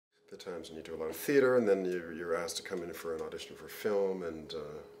the times when you do a lot of theater, and then you're asked to come in for an audition for film, and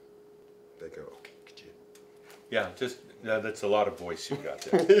they go, okay, could you? Yeah, that's a lot of voice you got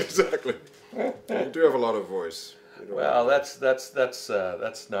there. Exactly. You do have a lot of voice. Well, that's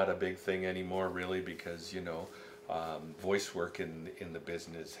not a big thing anymore, really, because voice work in the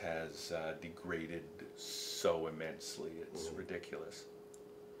business has degraded so immensely. It's ridiculous.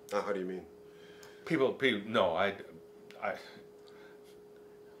 How do you mean? People. No,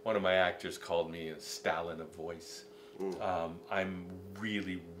 one of my actors called me a Stalin of voice. I'm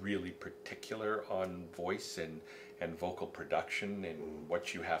really, really particular on voice and vocal production and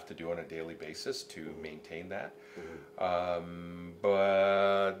what you have to do on a daily basis to maintain that.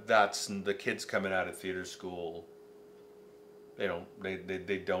 But that's the kids coming out of theater school.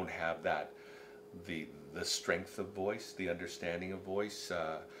 They don't have that the strength of voice, the understanding of voice.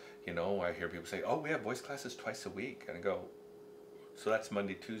 I hear people say, "Oh, we have voice classes twice a week," and I go, "So that's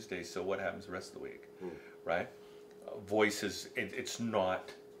Monday, Tuesday. So what happens the rest of the week, right?" Voice is it's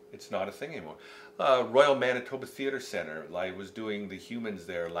not a thing anymore. Royal Manitoba Theatre Centre. I was doing the Humans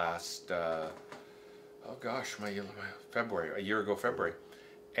there last a year ago February,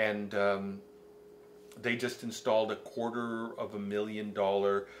 and they just installed a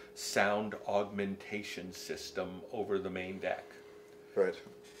 $250,000 sound augmentation system over the main deck. Right.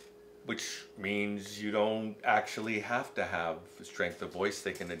 Which means you don't actually have to have strength of voice.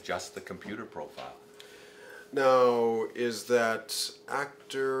 They can adjust the computer profile. Now, is that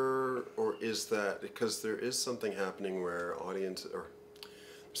actor, or is that because there is something happening where audiences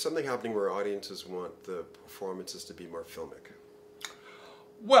want the performances to be more filmic?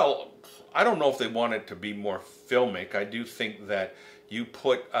 Well, I don't know if they want it to be more filmic. I do think that you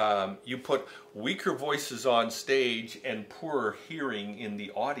put weaker voices on stage and poorer hearing in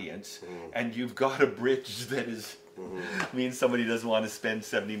the audience, and you've got a bridge that is means somebody doesn't want to spend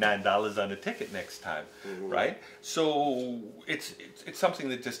 $79 on a ticket next time, right? So it's something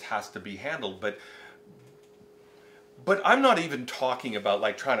that just has to be handled. But I'm not even talking about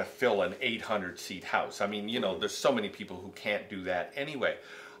like trying to fill an 800-seat house. I mean, there's so many people who can't do that anyway.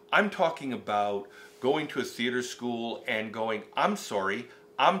 I'm talking about going to a theater school and going, "I'm sorry,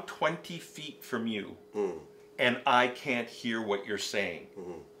 I'm 20 feet from you, and I can't hear what you're saying.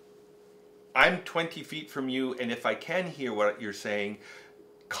 I'm 20 feet from you, and if I can hear what you're saying,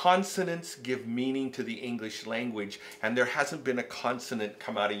 consonants give meaning to the English language, and there hasn't been a consonant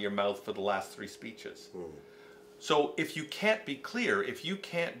come out of your mouth for the last 3 speeches. So if you can't be clear, if you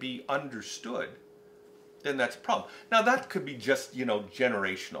can't be understood, then that's a problem." Now that could be just,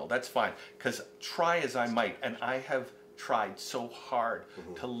 generational. That's fine, because try as I might, and I have tried so hard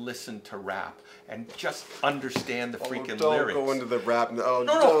to listen to rap and just understand the freaking lyrics. Don't go into the rap. No,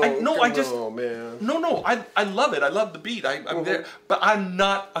 I love it. I love the beat. I'm there, but I'm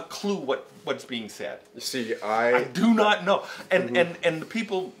not a clue what's being said. You see, I do not know. And the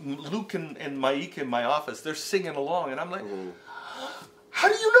people, Luke and Maika in my office, they're singing along, and I'm like, how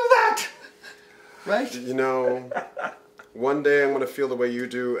do you know that? Right? One day I'm going to feel the way you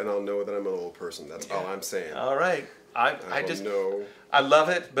do, and I'll know that I'm an old person. That's all I'm saying. All right. I just know. I love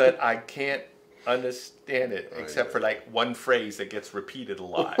it, but I can't understand it except for like one phrase that gets repeated a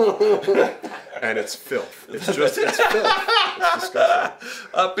lot. And it's filth. It's filth. It's disgusting.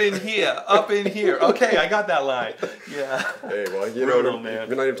 Up in here. Okay, I got that line. Yeah. Hey, well, man.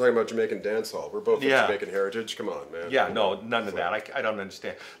 We're not even talking about Jamaican dance hall. We're both of Jamaican heritage. Come on, man. Yeah, no, none of that. I don't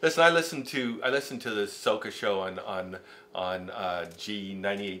understand. Listen, I listened to the Soca show on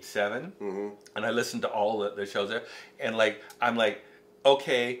G98.7, and I listened to all the shows there, and I'm like,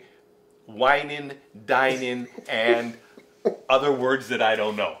 okay, whining, dining, and other words that I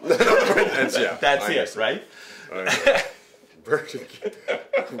don't know. That's it, right?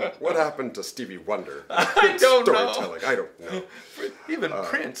 What happened to Stevie Wonder? I don't know. Storytelling. I don't know. Even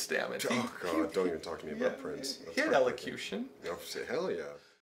Prince, damn it. Oh God! Don't even talk to me about Prince. He had elocution. Oh, hell yeah.